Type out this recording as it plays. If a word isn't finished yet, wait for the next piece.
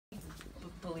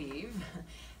believe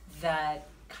that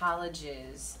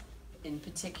colleges in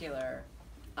particular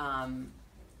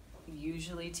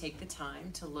usually take the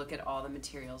time to look at all the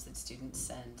materials that students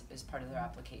send as part of their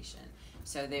application.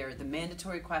 So they're the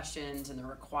mandatory questions and the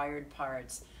required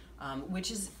parts,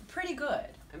 which is pretty good.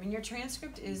 I mean, your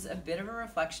transcript is a bit of a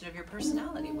reflection of your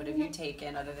personality. What have you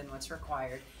taken other than what's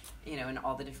required, you know, in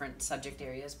all the different subject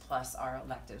areas, plus our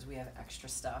electives. We have extra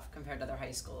stuff compared to other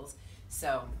high schools.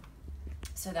 So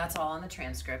that's all on the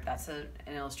transcript. That's an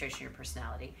illustration of your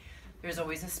personality. There's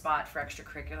always a spot for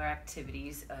extracurricular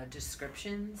activities,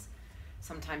 descriptions.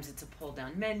 Sometimes it's a pull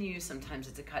down menu, sometimes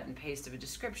it's a cut and paste of a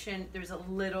description. There's a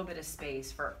little bit of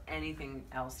space for anything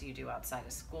else you do outside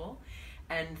of school.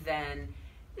 And then,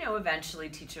 you know, eventually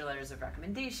teacher letters of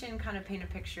recommendation kind of paint a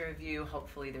picture of you.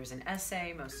 Hopefully there's an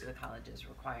essay. Most of the colleges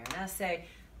require an essay.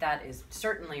 That is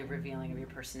certainly revealing of your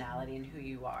personality and who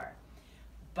you are.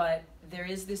 But there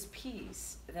is this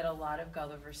piece that a lot of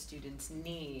Gulliver students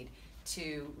need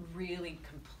to really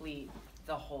complete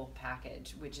the whole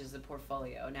package, which is the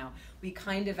portfolio. Now, we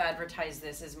kind of advertise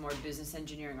this as more business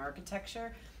engineering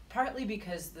architecture, partly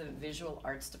because the visual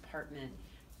arts department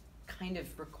kind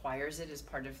of requires it as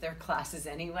part of their classes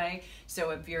anyway.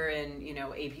 So if you're in, you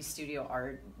know, AP Studio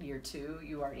Art year 2,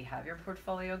 you already have your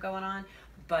portfolio going on.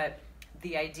 But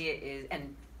the idea is,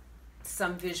 and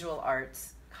some visual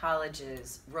arts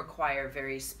colleges require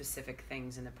very specific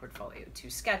things in the portfolio. 2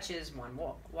 sketches, 1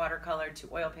 watercolor, 2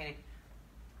 oil painting.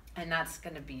 And that's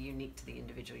going to be unique to the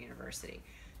individual university.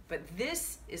 But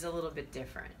this is a little bit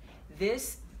different.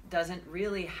 This doesn't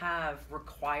really have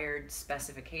required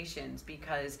specifications,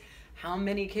 because how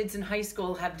many kids in high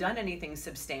school have done anything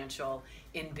substantial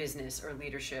in business or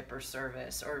leadership or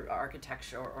service or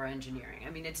architecture or engineering? I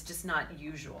mean, it's just not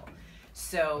usual.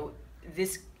 So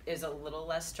this is a little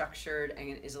less structured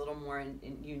and is a little more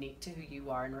unique to who you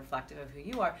are and reflective of who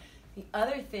you are. The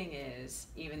other thing is,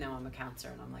 even though I'm a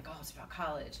counselor and I'm like, oh, it's about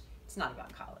college, it's not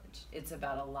about college. It's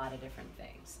about a lot of different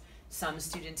things. Some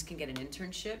students can get an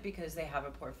internship because they have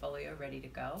a portfolio ready to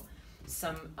go.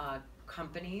 Some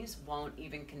companies won't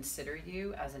even consider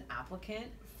you as an applicant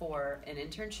for an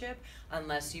internship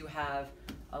unless you have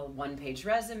a 1-page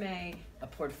resume, a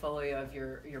portfolio of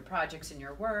your projects and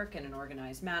your work in an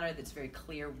organized manner that's very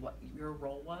clear what your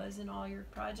role was in all your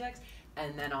projects,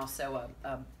 and then also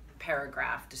a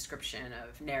paragraph description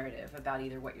of narrative about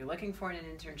either what you're looking for in an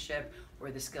internship or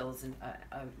the skills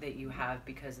that you have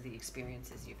because of the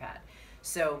experiences you've had.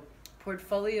 So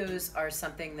portfolios are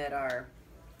something that are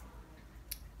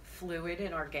fluid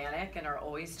and organic and are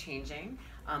always changing.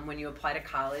 When you apply to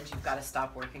college, you've got to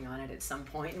stop working on it at some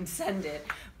point and send it.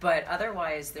 But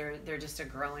otherwise, they're just a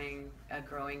growing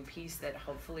piece that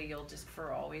hopefully you'll just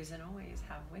for always and always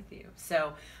have with you.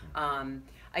 So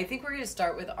I think we're going to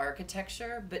start with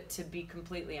architecture, but to be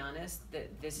completely honest,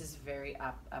 that this is very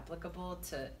applicable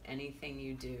to anything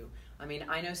you do. I mean,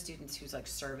 I know students whose like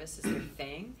service is their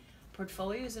thing.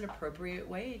 Portfolio is an appropriate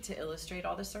way to illustrate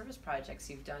all the service projects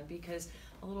you've done, because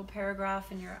a little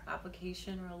paragraph in your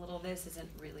application or a little this isn't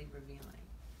really revealing.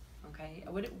 Okay,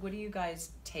 what do you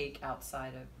guys take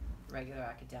outside of regular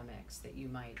academics that you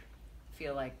might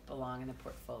feel like belong in the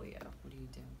portfolio? What do you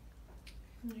do?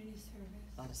 Community service.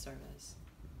 A lot of service.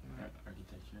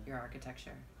 Architecture. Your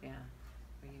architecture, yeah.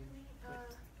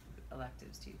 What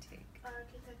electives do you take?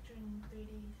 Architecture and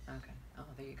 3D. Okay. Oh,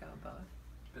 there you go. Both.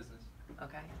 Business.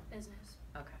 Okay. Business.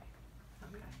 Okay.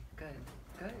 Okay. Good.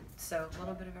 Good. So a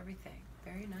little bit of everything.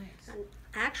 Very nice. And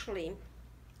actually,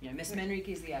 Yeah, Miss Manrique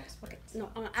is the expert. no,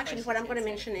 actually what I'm going to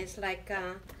mention is like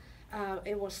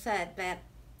it was said that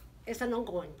it's an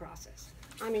ongoing process.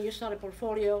 I mean, you start a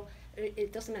portfolio,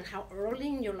 it doesn't matter how early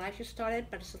in your life you started,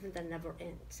 but it's something that never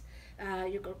ends.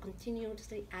 You go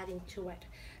continuously adding to it.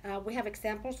 We have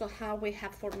examples of how we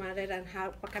have formatted and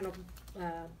what kind of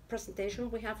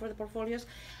presentation we have for the portfolios,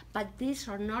 but these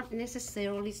are not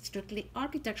necessarily strictly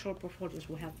architectural portfolios.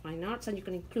 We have fine arts, and you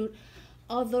can include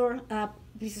other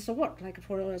pieces of work, like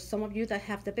for some of you that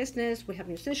have the business, we have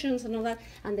musicians and all that,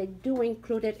 and they do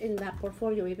include it in that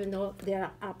portfolio even though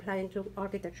they're applying to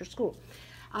architecture school.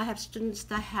 I have students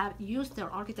that have used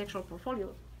their architectural portfolio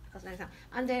as an example,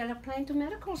 and they are applying to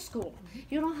medical school.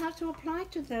 You don't have to apply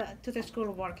to the School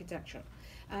of Architecture.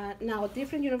 Now,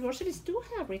 different universities do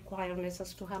have requirements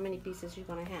as to how many pieces you're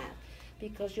going to have,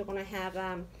 because you're going to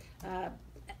have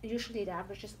usually the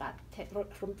average is about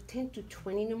from 10 to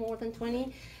 20, no more than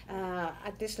 20.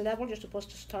 At this level, you're supposed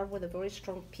to start with a very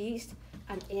strong piece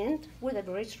and end with a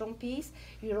very strong piece.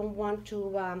 You don't want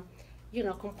to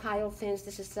compile things.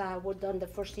 This is we're done the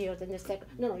first year, then the second.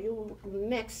 No, you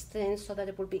mix things so that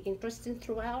it will be interesting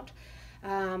throughout.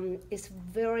 It's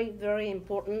very, very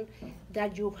important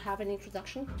that you have an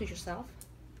introduction to yourself.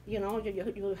 You know,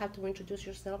 you have to introduce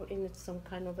yourself in some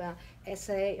kind of a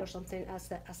essay or something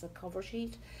as a cover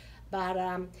sheet. But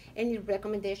any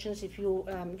recommendations, if you,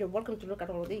 you're welcome to look at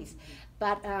all of these.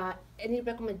 But any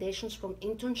recommendations from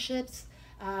internships,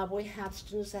 we have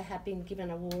students that have been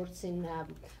given awards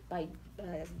by,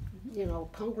 you know,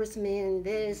 congressmen,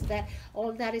 this, that,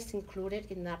 all that is included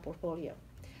in that portfolio.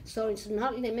 So it's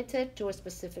not limited to a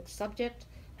specific subject,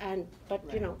 but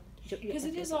you know, because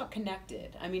it is all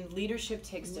connected. I mean, leadership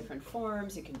takes different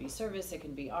forms. It can be service, it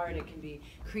can be art, it can be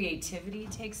creativity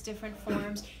takes different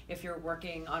forms. If you're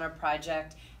working on a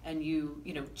project and you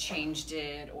know, changed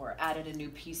it or added a new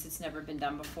piece that's never been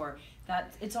done before,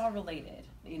 that it's all related.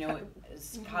 You know,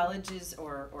 as colleges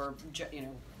or you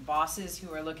know, bosses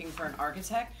who are looking for an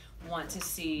architect want to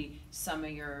see some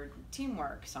of your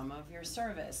teamwork, some of your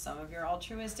service, some of your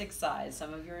altruistic side,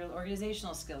 some of your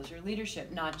organizational skills, your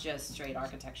leadership, not just straight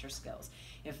architecture skills.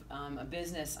 If a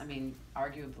business, I mean,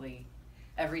 arguably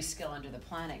every skill under the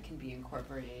planet can be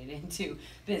incorporated into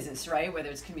business, right? Whether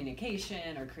it's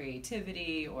communication or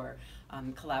creativity or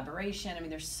collaboration. I mean,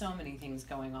 there's so many things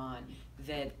going on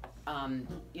that,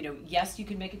 you know, yes, you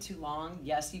can make it too long.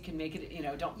 Yes, you can make it, you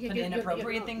know, don't put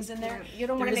inappropriate things in there. You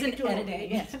don't want to make it too long.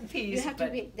 Yes. Piece, you have to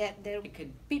be, that there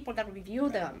people that review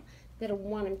them, they don't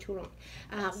want them too long.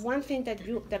 One thing that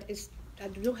you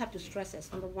have to stress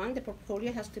is, number one, the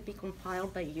portfolio has to be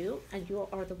compiled by you, and you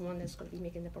are the one that's going to be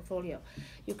making the portfolio.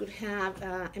 You could have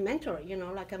a mentor, you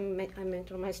know, like I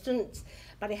mentor my students,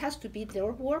 but it has to be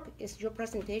their work. It's your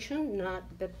presentation, not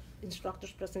the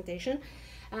instructor's presentation.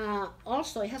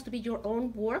 Also, it has to be your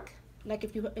own work. Like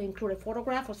if you include a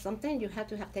photograph or something, you have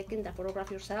to have taken that photograph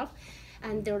yourself.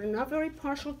 And they're not very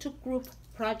partial to group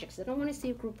projects. They don't want to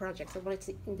see group projects. They want to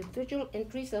see individual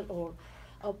entries or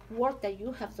of work that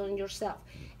you have done yourself.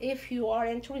 If you are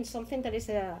entering something that is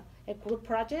a group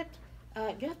project,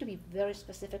 you have to be very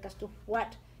specific as to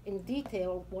what in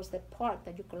detail was the part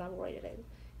that you collaborated in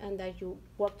and that you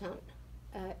worked on,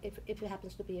 if it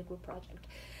happens to be a group project.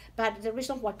 But the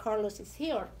reason why Carlos is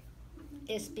here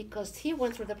is because he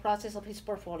went through the process of his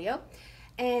portfolio,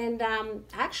 and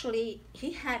actually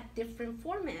he had different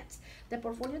formats. The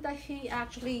portfolio that he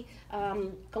actually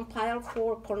compiled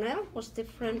for Cornell was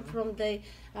different from the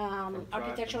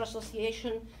Architectural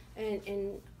Association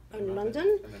in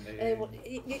London.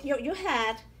 You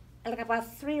had like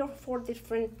about 3 or 4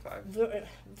 different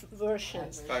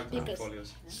versions. 5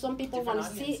 portfolios. Some people want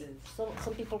to see,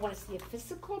 some people want to see a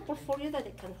physical portfolio that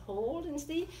they can hold and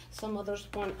see. Some others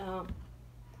want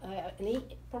an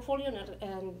e-portfolio,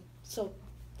 and so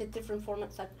the different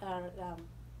formats that are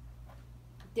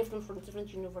different from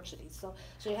different universities.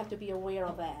 So you have to be aware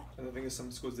of that. And the thing is,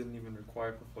 some schools didn't even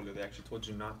require portfolio. They actually told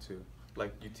you not to.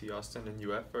 Like UT Austin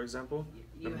and UF, for example.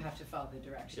 You have to follow the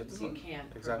directions. Yeah. You can't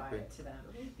Exactly. provide it to them.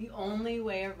 The only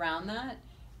way around that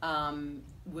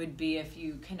would be if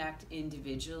you connect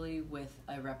individually with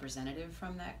a representative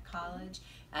from that college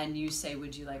and you say,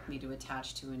 would you like me to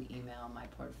attach to an email my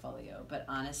portfolio? But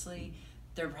honestly,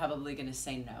 they're probably going to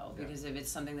say no, because if it's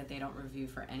something that they don't review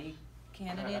for any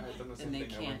candidate, then they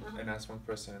can't. And asked one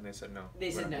person and they said no.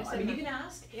 They said no. I mean, you can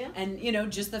ask, Yeah. and you know,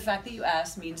 just the fact that you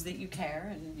ask means that you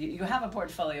care and you have a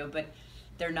portfolio, but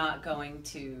they're not going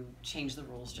to change the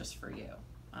rules just for you.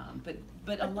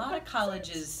 But a lot of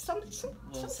colleges will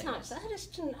say sometimes. this. I had a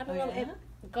student, I Oh, don't know,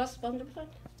 yeah? Gus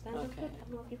Vanderbilt. Okay. I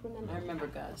don't know if you remember. I remember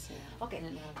Gus. Yeah. Okay. I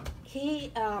didn't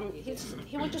have-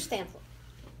 He went to Stanford,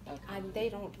 Okay. and they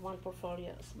don't want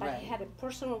portfolios. But Right. he had a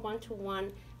personal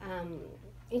one-to-one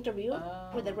interview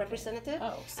with the okay. representative,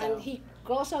 Oh, so- and he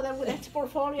goes out there with his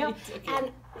portfolio, He took it.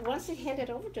 and once he handed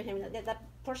over to him, that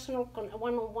personal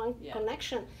one-on-one Yeah.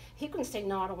 connection, he couldn't say,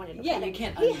 no, I don't want to look Yeah, at you it.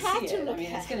 can't He unsee had to it. I look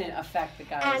mean, at it's going it. to affect the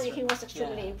guys. And he was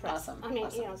extremely impressed. Awesome. I mean,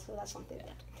 awesome. you know, so that's something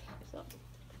that. So,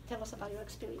 tell us about your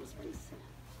experience, please.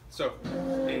 So,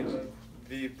 in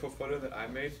the portfolio that I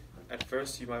made, at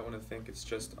first you might want to think it's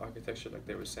just architecture, like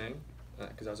they were saying,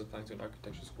 because I was applying to an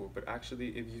architecture school. But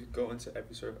actually, if you go into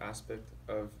every sort of aspect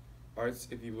of arts,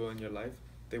 if you will, in your life,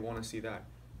 they want to see that.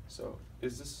 So,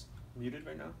 is this muted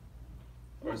right now?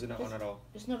 Or is it not on at all?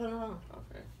 It's not on at all.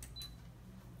 Okay.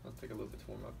 I'll take a little bit to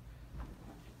warm up.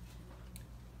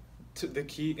 The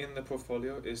key in the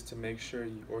portfolio is to make sure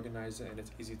you organize it and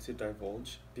it's easy to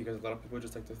divulge, because a lot of people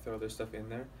just like to throw their stuff in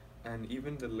there. And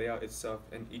even the layout itself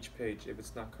in each page, if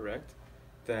it's not correct,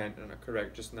 then not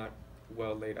correct, just not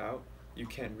well laid out, you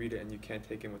can't read it and you can't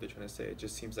take in what they're trying to say. It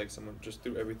just seems like someone just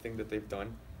threw everything that they've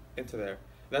done into there.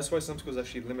 That's why some schools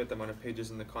actually limit the amount of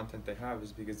pages in the content they have,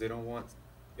 is because they don't want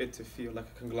it to feel like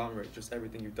a conglomerate, just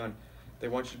everything you've done. They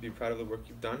want you to be proud of the work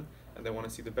you've done, and they want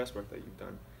to see the best work that you've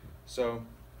done. So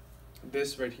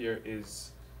this right here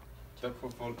is the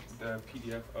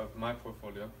PDF of my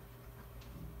portfolio.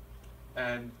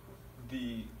 And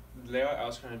the layout I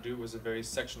was trying to do was a very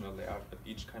sectional layout of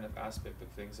each kind of aspect of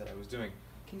things that I was doing.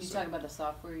 Can you So talk about the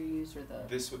software you use or the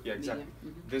Yeah, exactly.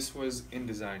 medium? Mhm. This was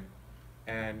InDesign,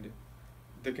 and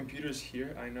the computers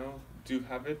here I know do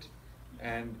have it,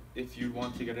 and if you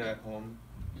want to get it at home,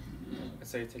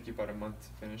 let's say it take you about a month to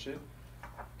finish it,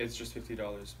 it's just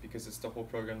 $50 because it's the whole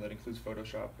program that includes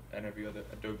Photoshop and every other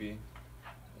Adobe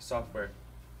software.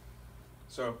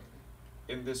 So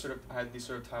in this I had these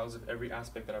sort of tiles of every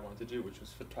aspect that I wanted to do, which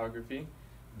was photography,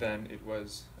 then it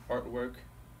was artwork,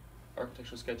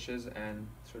 architectural sketches, and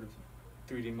sort of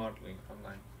 3D modeling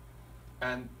online.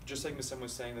 And just like Ms. M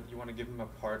was saying that you want to give them a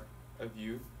part of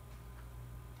you,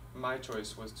 my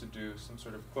choice was to do some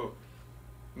sort of quote.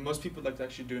 Most people like to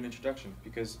actually do an introduction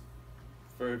because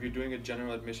if you're doing a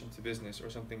general admission to business or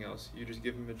something else, you just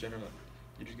give them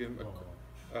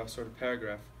a sort of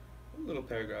paragraph, a little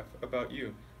paragraph about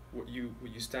you, what you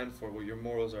stand for, what your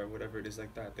morals are, whatever it is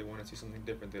like that. They want to see something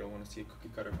different. They don't want to see a cookie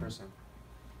cutter person.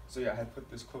 So yeah, I had put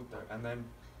this quote there, and then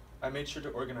I made sure to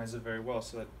organize it very well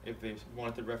so that if they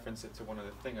wanted to reference it to one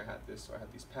other thing, I had this. So I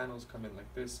had these panels come in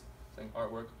like this, saying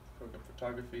artwork, program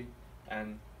photography,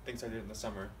 and things I did in the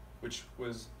summer, which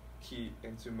was key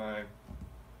into my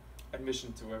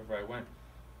admission to wherever I went,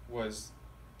 was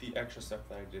the extra stuff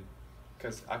that I did.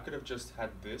 Because I could have just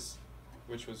had this,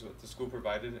 which was what the school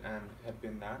provided and had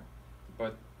been that,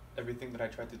 but everything that I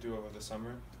tried to do over the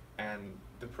summer and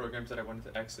the programs that I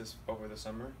wanted to access over the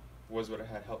summer was what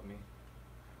had helped me.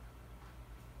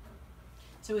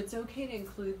 So it's okay to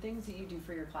include things that you do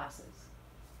for your classes.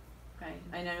 Okay,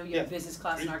 I know you have business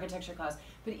class and architecture class,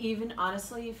 but even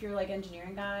honestly, if you're like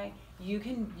engineering guy, you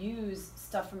can use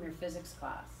stuff from your physics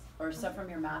class or stuff from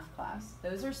your math class.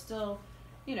 Those are still,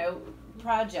 you know,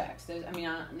 projects. Those, I mean,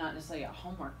 not necessarily a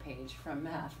homework page from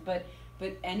math, but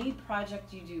any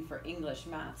project you do for English,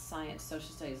 math, science,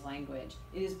 social studies, language,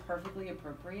 it is perfectly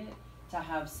appropriate to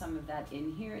have some of that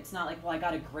in here. It's not like, well, I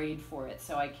got a grade for it,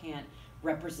 so I can't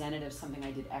represent it as something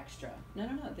I did extra. No.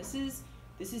 This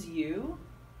is you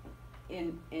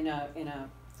in a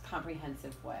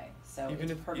comprehensive way. So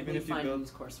it's perfectly fine to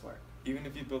use coursework. Even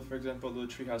if you build, for example, a little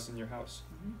treehouse in your house,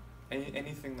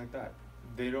 anything like that,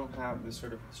 they don't have this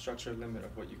sort of structure limit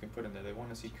of what you can put in there. They want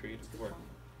to see creative work.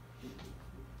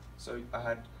 So I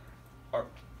had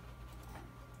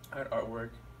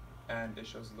artwork, and it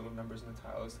shows little numbers in the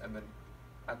tiles, and then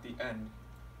at the end,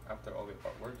 after all the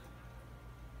artwork,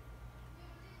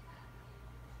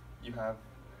 you have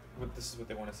this is what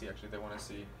they want to see. Actually, they want to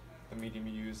see the medium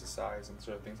you use, the size, and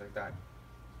sort of things like that.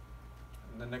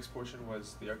 And the next portion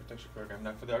was the architecture program.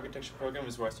 Now, for the architecture program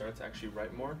is where I started to actually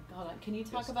write more. Hold on, can you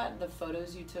talk about the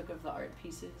photos you took of the art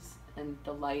pieces and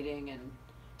the lighting and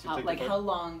how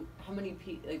long, how many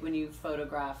like when you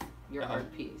photograph your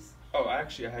art piece? Oh,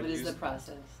 actually, I had What is used the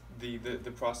process?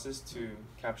 The process to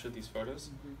capture these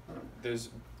photos. There's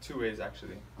two ways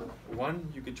actually.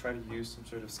 One, you could try to use some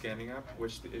sort of scanning app,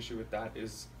 which the issue with that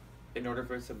is, in order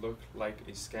for it to look like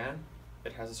a scan,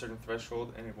 it has a certain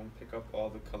threshold and it won't pick up all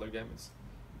the color gamuts.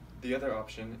 The other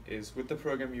option is with the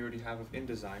program you already have of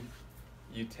InDesign,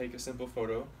 you take a simple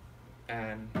photo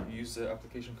and you use the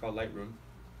application called Lightroom,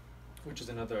 which is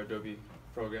another Adobe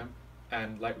program,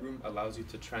 and Lightroom allows you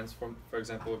to transform, for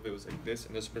example, if it was like this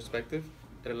in this perspective,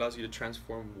 it allows you to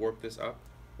transform, warp this up,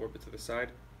 warp it to the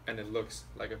side, and it looks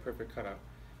like a perfect cutout.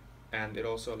 And it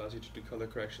also allows you to do color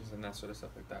corrections and that sort of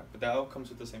stuff like that. But that all comes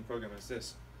with the same program as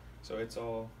this. So it's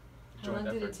all joint effort.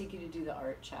 How long did it take you to do the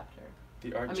art chapter?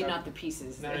 The art I mean, not the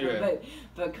pieces, No,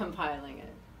 but compiling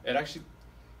it. It actually,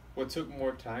 what took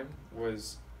more time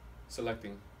was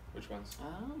selecting which ones.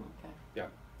 Oh, okay. Yeah,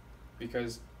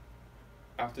 because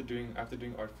after doing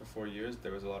art for 4 years,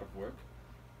 there was a lot of work,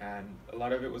 and a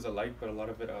lot of it was alike, but a lot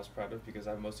of it I was proud of because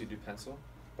I mostly do pencil,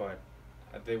 but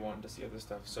they wanted to see other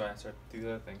stuff, so I started these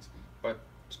other things. But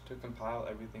to compile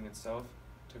everything itself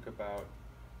took about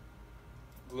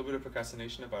a little bit of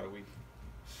procrastination, about a week.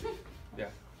 Yeah.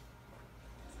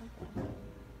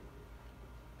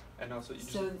 And also,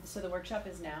 so the workshop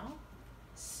is now,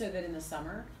 so that in the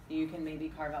summer you can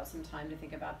maybe carve out some time to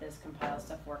think about this, compile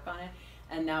stuff, work on it,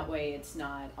 and that way it's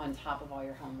not on top of all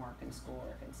your homework and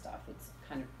schoolwork and stuff. It's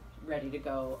kind of ready to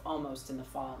go almost in the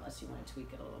fall, unless you want to tweak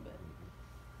it a little bit.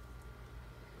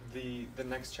 The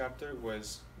next chapter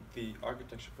was the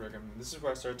architecture program. This is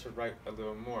where I started to write a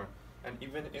little more, and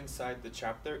even inside the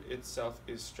chapter itself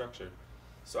is structured.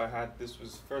 So this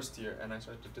was first year, and I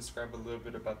started to describe a little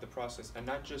bit about the process, and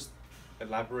not just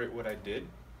elaborate what I did,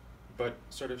 but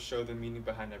sort of show the meaning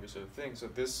behind every sort of thing. So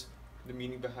the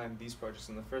meaning behind these projects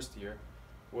in the first year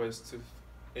was to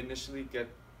initially get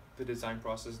the design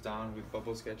process down with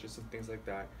bubble sketches and things like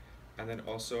that, and then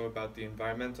also about the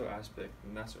environmental aspect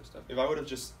and that sort of stuff. If I would have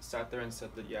just sat there and said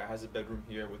that, yeah, it has a bedroom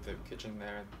here with a kitchen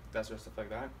there and that sort of stuff like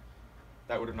that,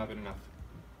 that would have not been enough.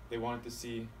 They wanted to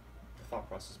see the thought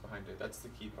process behind it. That's the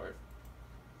key part.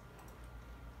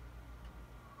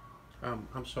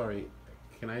 I'm sorry,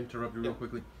 can I interrupt you real Yeah.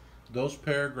 quickly? Those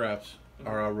paragraphs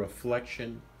are a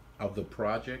reflection of the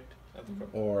project, At the core.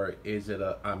 or is it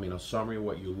a summary of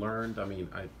what you learned? I mean,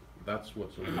 that's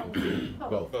what's a little confusing.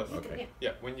 Both. Both. Okay.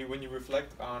 Yeah, when you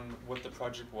reflect on what the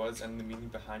project was and the meaning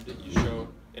behind it, you show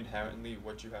inherently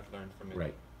what you have learned from it.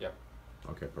 Right. Yeah.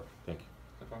 Okay, perfect. Thank you.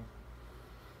 No problem.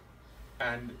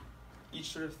 And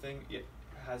each sort of thing, it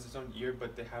has its own year,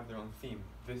 but they have their own theme.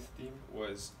 This theme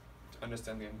was to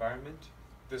understand the environment.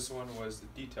 This one was the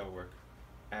detail work.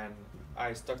 And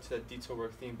I stuck to that detail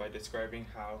work theme by describing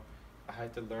how I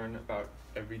had to learn about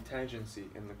every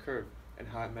tangency in the curve and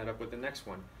how it met up with the next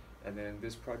one. And then in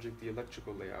this project, the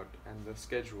electrical layout and the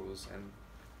schedules and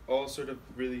all sort of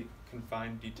really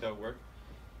confined detail work,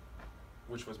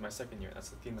 which was my second year. That's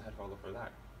the theme that I had followed for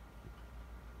that.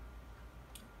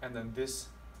 And then this,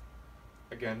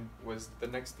 again, was the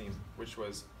next theme, which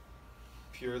was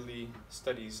purely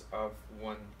studies of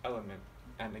one element.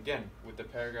 And again, with the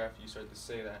paragraph, you started to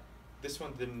say that this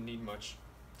one didn't need much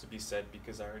to be said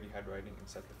because I already had writing and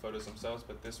set the photos themselves,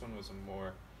 but this one was a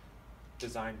more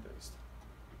design-based.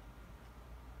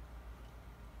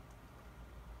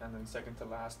 And then second to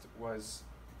last was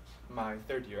my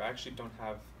third year. I actually don't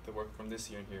have the work from this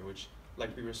year in here, which,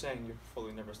 like we were saying, your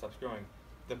portfolio never stops growing.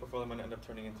 The portfolio I'm going to end up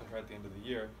turning into her at the end of the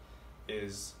year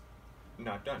is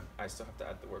not done. I still have to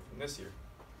add the work from this year.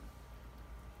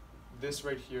 This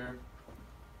right here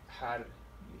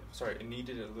it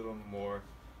needed a little more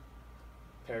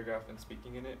paragraph and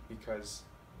speaking in it because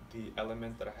the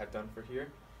element that I had done for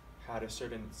here had a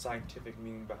certain scientific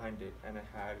meaning behind it, and it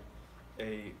had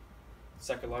a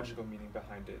psychological meaning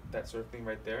behind it. That sort of thing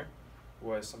right there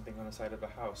was something on the side of a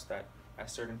house that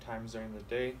at certain times during the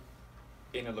day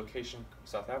in a location,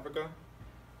 South Africa,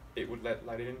 it would let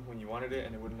light in when you wanted it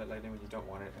and it wouldn't let light in when you don't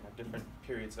want it, and at different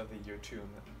periods of the year too.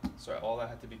 And so all that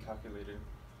had to be calculated,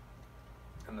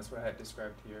 and that's what I had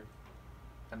described here.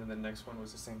 And then the next one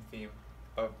was the same theme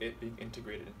of it being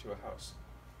integrated into a house.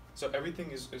 So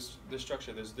everything is the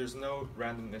structure. There's no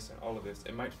randomness in all of this.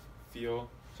 It might feel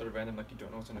sort of random, like you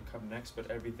don't know what's going to come next, but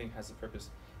everything has a purpose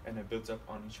and it builds up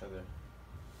on each other.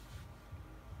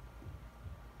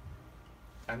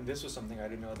 And this was something I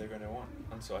didn't know they were going to want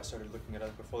until I started looking at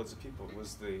other portfolios of people. It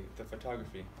was the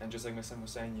photography. And just like my son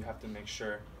was saying, you have to make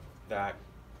sure that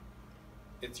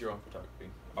it's your own photography,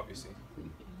 obviously.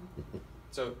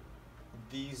 So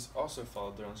these also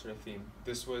followed their own sort of theme.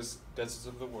 This was Deserts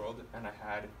of the World, and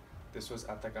this was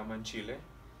Atacama in Chile.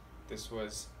 This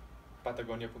was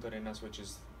Patagonia Punta Arenas, which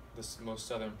is the most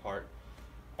southern part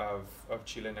of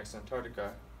Chile next to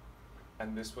Antarctica.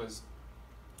 And this was,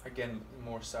 again,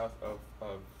 more south of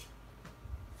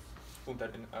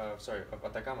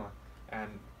Atacama.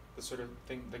 And the sort of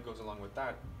thing that goes along with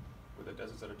that, with the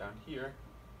deserts that are down here,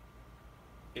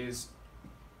 is,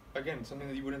 again, something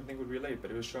that you wouldn't think would relate,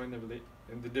 but it was showing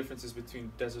the differences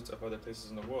between deserts of other places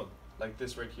in the world. Like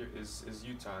this right here is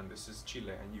Utah, and this is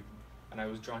Chile, and I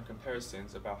was drawing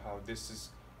comparisons about how this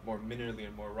is more minerally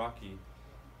and more rocky,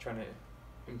 trying to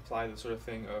imply the sort of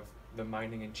thing of the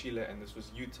mining in Chile, and this was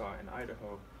Utah and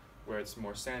Idaho, where it's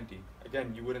more sandy.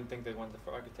 Again, you wouldn't think they want that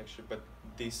for architecture, but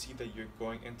they see that you're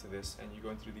going into this, and you're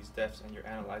going through these depths, and you're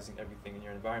analyzing everything in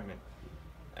your environment.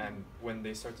 And when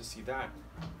they start to see that,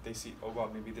 they see, oh wow,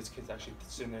 maybe this kid's actually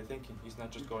sitting there thinking, he's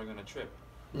not just going on a trip.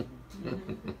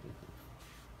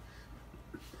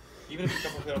 Even if you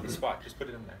come up with it on the spot, just put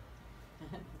it in there.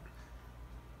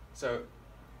 So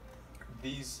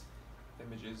these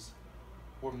images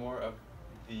were more of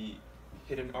the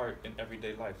hidden art in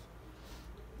everyday life.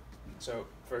 So,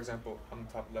 for example, on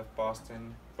the top left,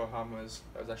 Boston, Bahamas,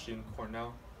 that was actually in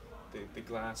Cornell, the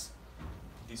glass,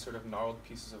 these sort of gnarled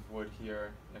pieces of wood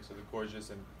here next to the gorges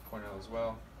in Cornell as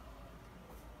well.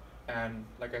 And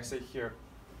like I say here,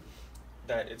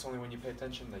 that it's only when you pay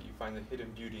attention that you find the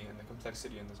hidden beauty and the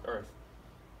complexity in this earth.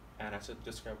 And I should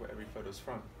describe where every photo is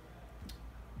from.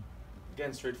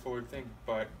 Again, straightforward thing,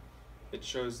 but it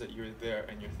shows that you're there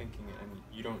and you're thinking, and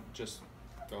you don't just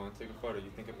go and take a photo, you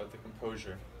think about the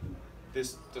composure.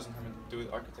 This doesn't have anything to do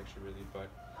with architecture really, but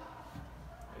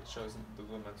it shows the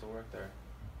little mental work there.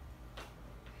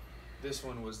 This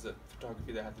one was the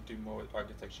photography that had to do more with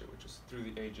architecture, which was through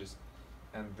the ages.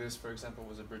 And this, for example,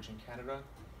 was a bridge in Canada.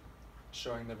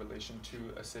 showing the relation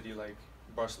to a city like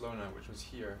Barcelona, which was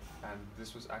here, and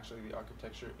this was actually the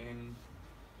architecture in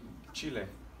Chile.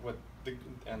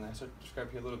 And I sort of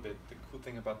describe here a little bit. The cool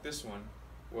thing about this one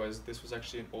was this was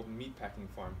actually an old meatpacking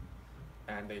farm,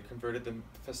 and they converted the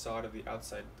facade of the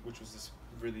outside, which was this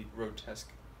really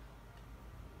grotesque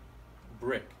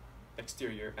brick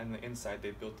exterior, and the inside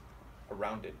they built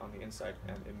around it on the inside,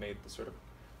 and it made the sort of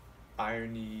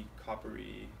irony,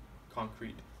 coppery,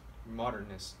 concrete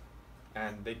modernness,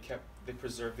 and they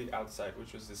preserved the outside,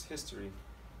 which was this history,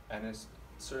 and it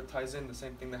sort of ties in the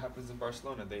same thing that happens in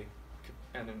Barcelona.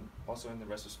 And also in the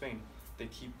rest of Spain, they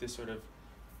keep this sort of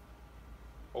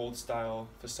old style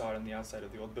facade on the outside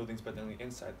of the old buildings, but then on the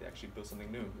inside they actually build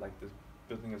something new, like the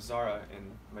building of Zara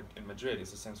in Madrid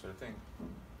is the same sort of thing.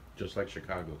 Just like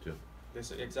Chicago too.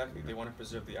 Exactly, they want to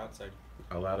preserve the outside.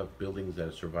 A lot of buildings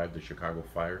that survived the Chicago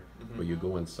fire, but you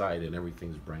go inside and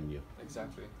everything's brand new.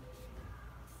 Exactly.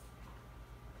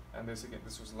 And this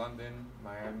was London,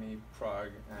 Miami,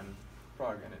 Prague, and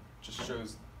it just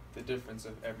shows the difference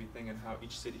of everything and how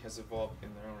each city has evolved in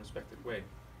their own respective way.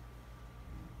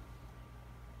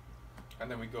 And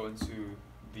then we go into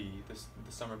the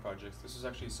summer projects. This was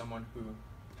actually someone who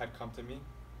had come to me,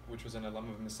 which was an alum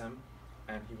of MSM,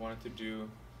 and he wanted to do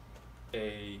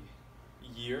a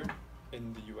year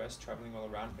in the US, traveling all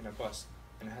around in a bus,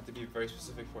 and it had to be very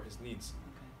specific for his needs.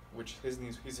 Which his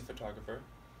needs, he's a photographer,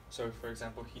 so for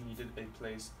example, he needed a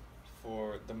place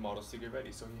for the models to get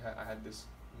ready. So I had this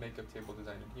makeup table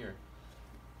designed in here,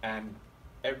 and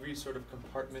every sort of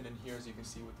compartment in here, as you can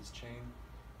see with this chain,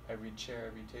 every chair,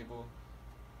 every table,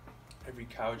 every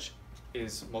couch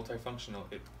is multifunctional.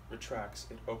 It retracts,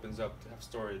 it opens up to have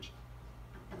storage.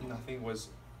 Nothing was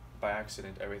by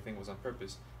accident, everything was on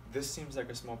purpose. This seems like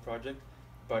a small project,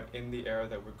 but in the era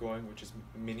that we're going, which is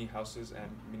mini houses and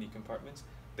mini compartments,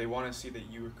 they want to see that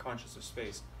you are conscious of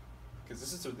space. Because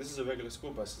this is a regular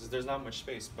school bus. There's not much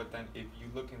space, but then if you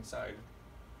look inside,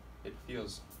 it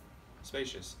feels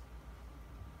spacious,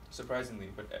 surprisingly.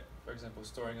 But for example,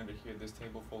 storing under here, this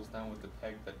table folds down with the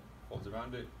peg that folds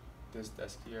around it, this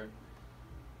desk here,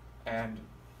 and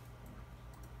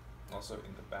also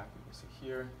in the back, you can see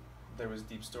here, there was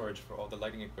deep storage for all the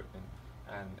lighting equipment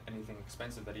and anything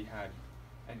expensive that he had.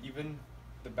 And even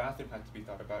the bathroom had to be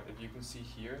thought about. If you can see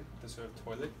here, the sort of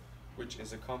toilet, which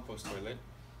is a compost toilet,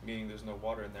 meaning there's no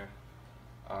water in there.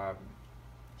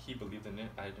 He believed in it.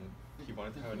 I didn't. He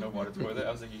wanted to have a no water toilet.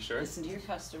 I was like, you sure? Listen to your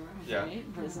customer, Yeah. right?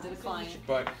 Listen to the client.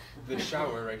 But the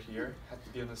shower right here had to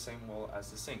be on the same wall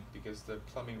as the sink, because the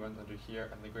plumbing runs under here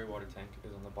and the grey water tank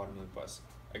is on the bottom of the bus.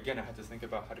 Again, I had to think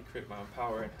about how to create my own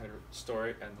power and how to store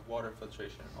it and the water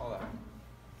filtration and all that.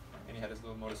 And he had his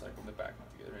little motorcycle in the back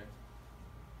to get ready.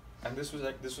 And this was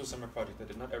a summer project I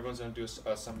did. Not everyone's gonna do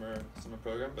a summer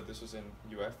program, but this was in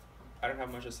UF. I don't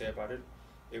have much to say about it.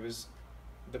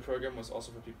 The program was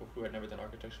also for people who had never done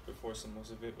architecture before, so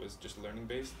most of it was just learning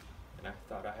based, and I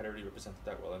thought I had already represented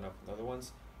that well enough in the other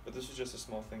ones. But this was just a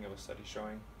small thing of a study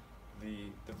showing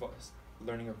the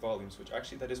learning of volumes, which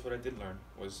actually that is what I did learn,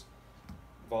 was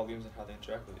volumes and how they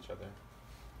interact with each other.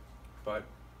 But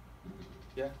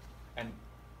yeah, and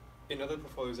in other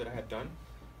portfolios that I had done,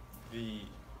 the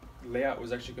layout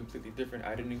was actually completely different.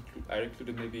 I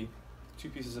included maybe 2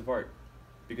 pieces of art,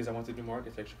 because I wanted to do more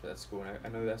architecture for that school, and I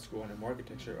know that school wanted more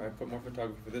architecture. I put more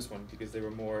photography for this one because they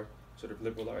were more sort of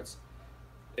liberal arts.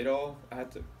 I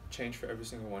had to change for every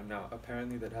single one. Now,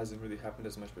 apparently that hasn't really happened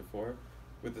as much before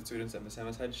with the students at Miss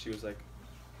Emma's had. She was like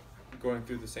going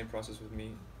through the same process with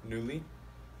me newly,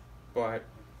 but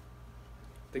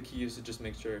the key is to just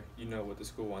make sure you know what the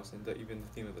school wants and even the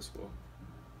theme of the school.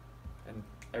 And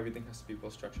everything has to be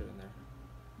well structured in there.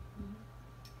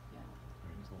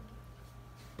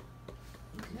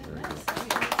 Good, nice.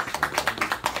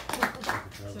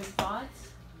 So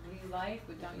thoughts? What do you like?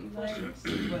 What don't you like?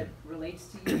 What relates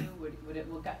to you?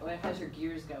 What has your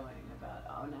gears going about?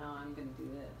 Oh, now I'm going to do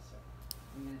this. Or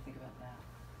I'm going to think about that.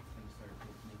 And start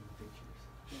making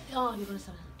pictures. Oh, you're gonna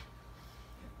start.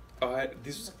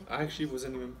 I actually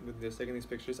wasn't even with taking these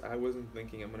pictures. I wasn't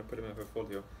thinking I'm gonna put them in a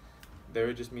portfolio. They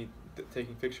were just me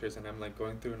taking pictures, and I'm like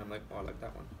going through, and I'm like, oh, I like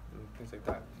that one, and things like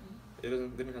that. It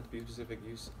didn't have to be a specific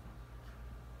use.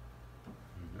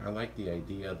 I like the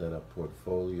idea that a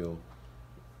portfolio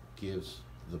gives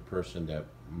the person that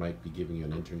might be giving you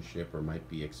an internship or might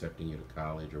be accepting you to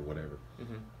college or whatever,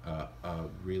 a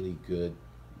really good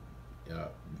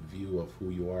view of who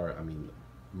you are. I mean,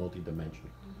 multidimensional.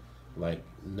 Like,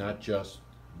 not just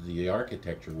the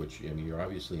architecture, which, I mean, you're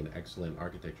obviously an excellent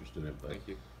architecture student, but Thank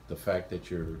you. the fact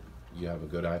that you have a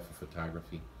good eye for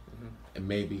photography, and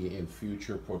maybe in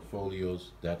future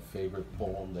portfolios, that favorite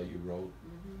poem that you wrote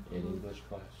in English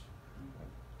class,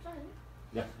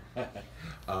 Yeah.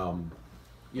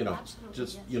 You know, Absolutely,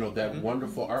 just, yes. you know, that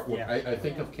wonderful artwork. Yeah. I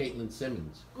think of Caitlin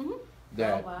Simmons. Mhm.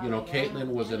 That, Oh, wow, you know, yeah. Caitlin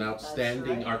was an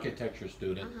outstanding right. architecture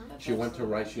student. That's She went to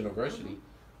absolutely Rice right. University.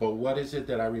 But what is it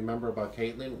that I remember about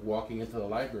Caitlin walking into the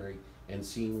library and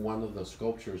seeing one of the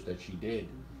sculptures that she did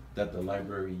that the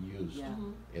library used? Yeah.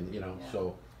 And, you know, Yeah.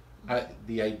 so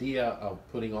the idea of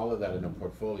putting all of that in a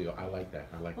portfolio, I like that.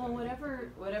 I like Well, that. idea.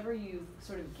 whatever you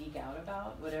sort of geek out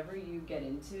about, whatever you get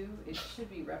into, it should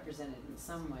be represented in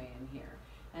some way in here.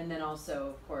 And then also,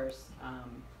 of course,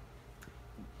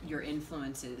 your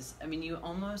influences. I mean, you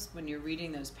almost, when you're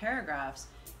reading those paragraphs,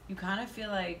 you kind of feel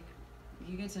like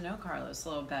you get to know Carlos a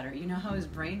little better. You know how his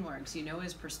brain works, you know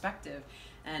his perspective.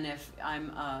 And if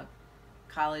I'm a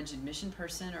college admission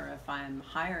person or if I'm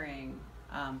hiring,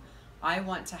 I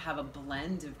want to have a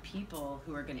blend of people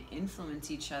who are going to influence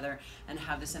each other and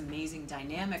have this amazing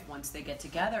dynamic once they get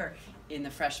together in the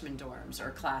freshman dorms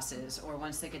or classes, or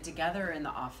once they get together in the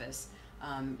office,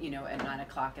 you know, at 9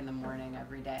 o'clock in the morning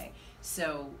every day.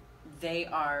 So they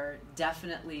are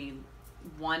definitely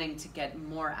wanting to get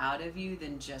more out of you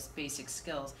than just basic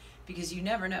skills, because you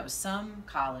never know. Some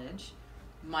college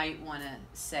might want to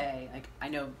say, like, I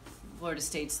know Florida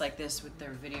State's like this with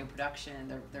their video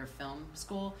production, their film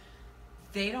school.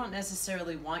 They don't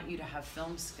necessarily want you to have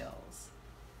film skills.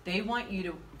 They want you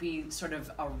to be sort of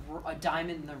a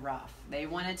diamond in the rough. They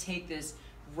want to take this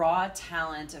raw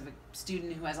talent of a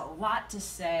student who has a lot to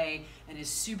say and is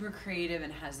super creative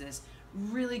and has this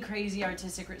really crazy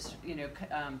artistic, you know,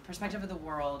 perspective of the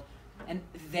world, and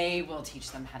they will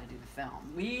teach them how to do the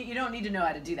film. You don't need to know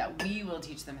how to do that. We will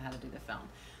teach them how to do the film.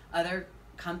 Other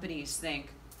companies think,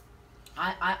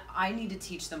 I need to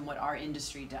teach them what our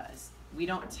industry does. We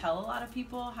don't tell a lot of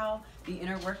people how the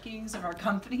inner workings of our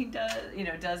company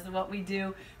does what we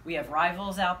do. We have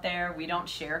rivals out there. We don't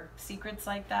share secrets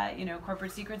like that, you know,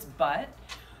 corporate secrets. But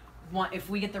if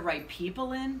we get the right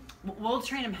people in, we'll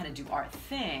train them how to do our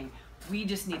thing. We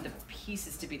just need the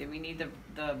pieces to be there. We need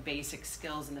the basic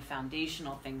skills and the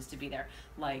foundational things to be there,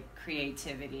 like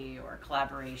creativity or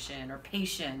collaboration or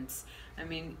patience. I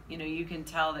mean, you know, you can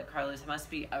tell that Carlos must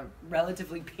be a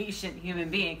relatively patient human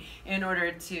being in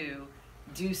order to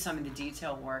do some of the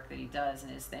detail work that he does in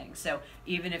his thing. So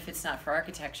even if it's not for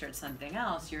architecture, it's something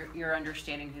else, you're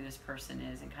understanding who this person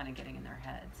is and kind of getting in their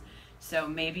heads. So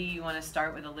maybe you want to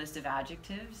start with a list of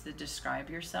adjectives that describe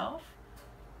yourself,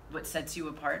 what sets you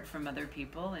apart from other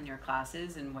people in your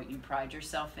classes and what you pride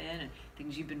yourself in and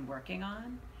things you've been working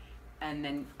on. And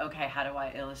then, okay, how do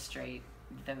I illustrate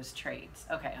those traits?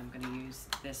 Okay, I'm going to use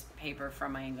this paper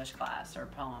from my English class or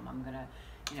poem. I'm going to,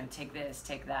 you know, take this,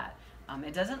 take that.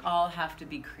 It doesn't all have to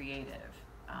be creative.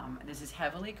 This is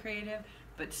heavily creative,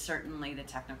 but certainly the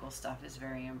technical stuff is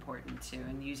very important too,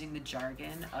 and using the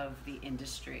jargon of the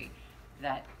industry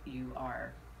that you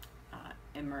are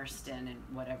immersed in, and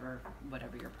whatever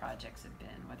your projects have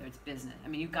been, whether it's business. I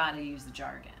mean, you got to use the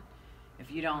jargon. If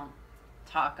you don't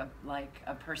talk like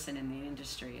a person in the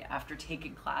industry after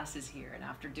taking classes here and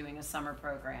after doing a summer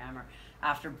program or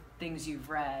after things you've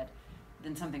read,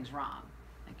 then something's wrong.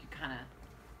 Like, you kind of,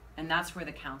 and that's where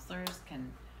the counselors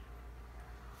can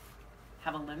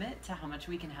have a limit to how much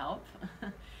we can help.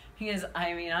 Because,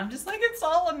 I mean, I'm just like, it's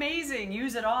all amazing,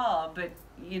 use it all. But,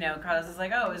 you know, Carlos is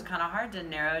like, oh, it was kind of hard to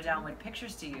narrow down what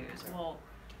pictures to use. Well,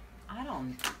 I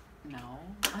don't know.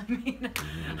 I mean,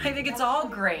 I think it's all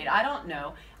great. I don't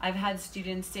know. I've had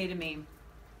students say to me,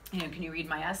 you know, can you read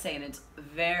my essay? And it's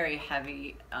very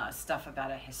heavy stuff about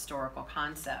a historical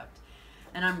concept.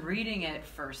 And I'm reading it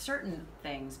for certain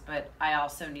things, but I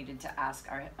also needed to ask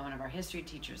one of our history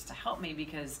teachers to help me,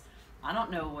 because I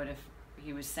don't know what if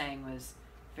he was saying was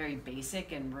very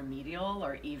basic and remedial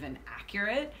or even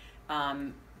accurate.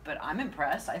 But I'm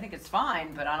impressed. I think it's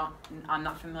fine, but I'm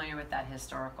not familiar with that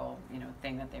historical, you know,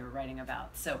 thing that they were writing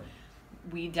about. So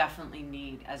we definitely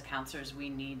need, as counselors, we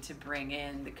need to bring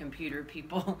in the computer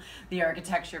people, the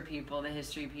architecture people, the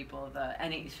history people,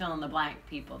 any fill in the blank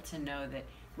people, to know that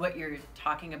what you're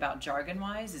talking about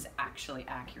jargon-wise is actually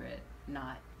accurate,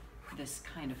 not this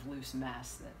kind of loose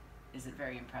mess that isn't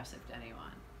very impressive to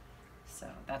anyone. So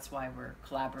that's why we're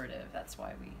collaborative. That's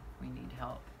why we need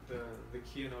help. The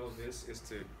key in all of this is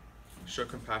to show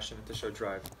compassion and to show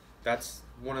drive. That's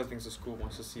one of the things the school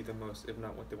wants to see the most, if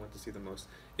not what they want to see the most.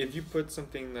 If you put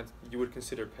something that you would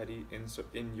consider petty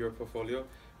in your portfolio,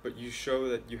 but you show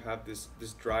that you have this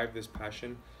drive, this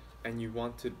passion, and you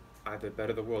want to either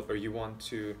better the world or you want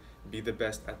to be the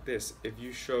best at this, if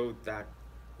you show that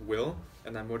will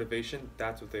and that motivation,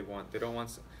 that's what they want. They don't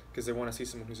want, because they want to see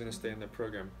someone who's going to stay in their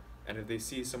program. And if they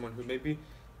see someone who maybe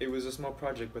it was a small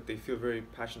project, but they feel very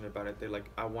passionate about it, they're like,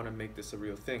 I want to make this a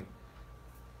real thing.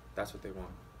 that's what they want.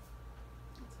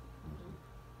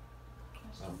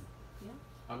 Yeah.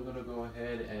 I'm gonna go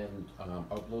ahead and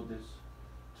upload this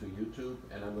to YouTube,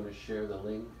 and I'm gonna share the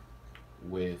link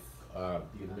with the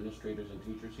administrators and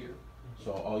teachers here.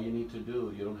 So all you need to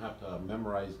do, you don't have to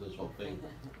memorize this whole thing.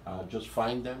 Just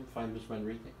find Miss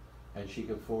Manrique, and she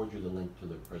can forward you the link to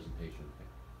the presentation.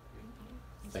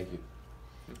 Thank you.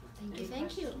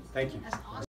 Thank you. Thank you. That's awesome.